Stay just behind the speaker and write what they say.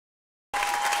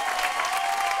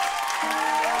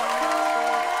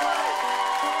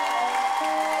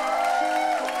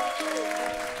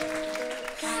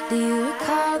Do you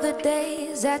recall the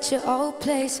days at your old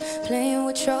place, playing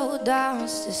with your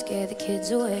dolls to scare the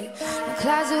kids away? My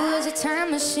closet was a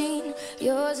time machine,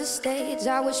 yours a stage.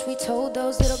 I wish we told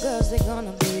those little girls they're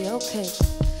gonna be okay.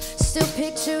 Still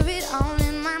picture it all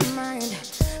in my mind,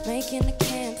 making a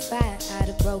campfire out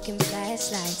of broken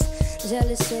flashlights.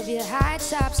 Jealous of your high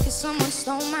tops cause someone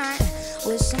stole mine.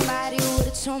 Wish somebody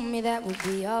would've told me that would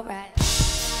be alright.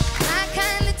 My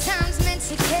kind of time's meant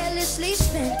to carelessly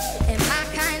spend, and my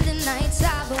kind of nights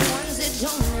are the ones that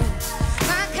don't end.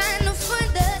 My kind of fun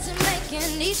doesn't make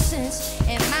any sense,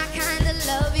 and my kind of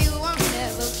love you won't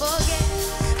never forget.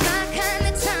 My kind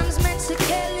of time's meant to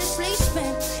carelessly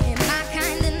spend, and my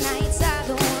kind of nights are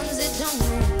the ones that don't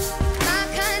end. My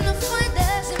kind of fun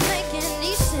doesn't make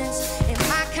any sense, and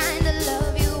my kind of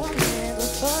love you won't never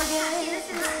forget.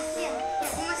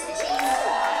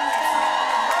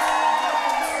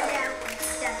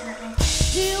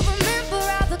 Do you remember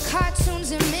all the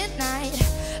cartoons at midnight?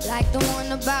 Like the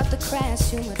one about the crass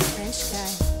humid French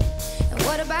guy. And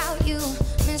what about you,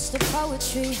 Mr.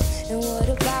 Poetry? And what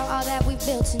about all that we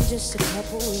built in just a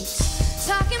couple weeks?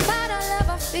 Talking about our love,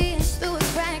 our feelings through a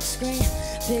crack screen,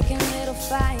 picking little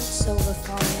fights over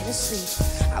falling asleep.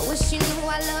 I wish you knew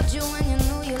I loved you when you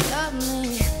knew you loved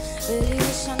me. Really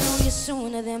wish I knew you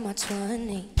sooner than my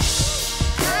 20s.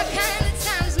 My kind of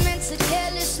time's meant to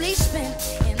carelessly spend,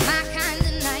 and my kind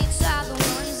of nights are the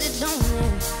ones that don't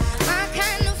end. My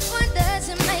kind of fun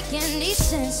doesn't make any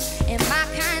sense, and my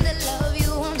kind of love you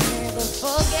won't never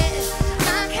forget.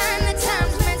 My kind of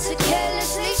time's meant to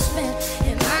carelessly spend,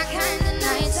 and my kind of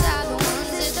nights are the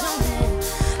ones that don't end.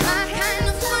 My kind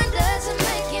of fun doesn't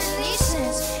make any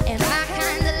sense, and my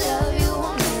kind of love you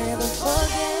won't never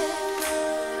forget.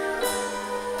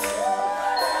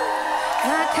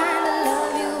 My kind of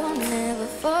love you won't never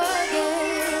forget.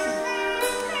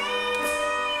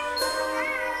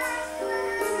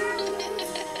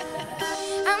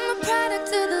 I'm a product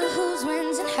of the who's,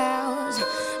 whens, and hows,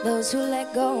 those who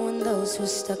let go and those who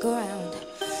stuck around.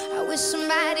 I wish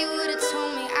somebody would've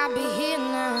told me I'd be here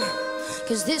now,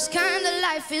 cause this kind of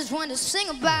life is one to sing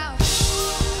about.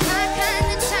 My kind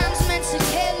of time's meant to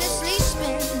carelessly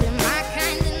spend, and my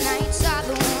kind of nights are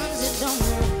the ones that don't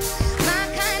end. My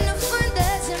kind of fun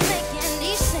doesn't make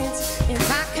any sense, and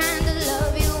my kind of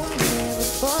love you will never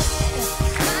forget.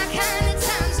 My kind of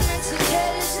time's meant to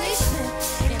carelessly spend,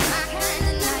 and my kind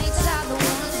of nights are the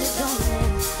ones that don't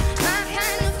end. My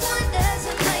kind of fun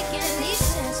doesn't make any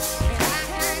sense, and my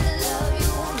kind of love you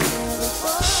will never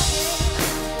forget.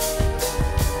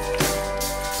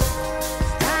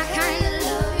 My kind of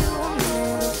love you will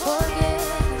never forget.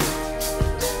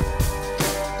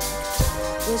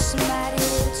 Wish somebody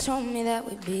would've told me that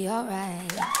we'd be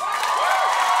alright.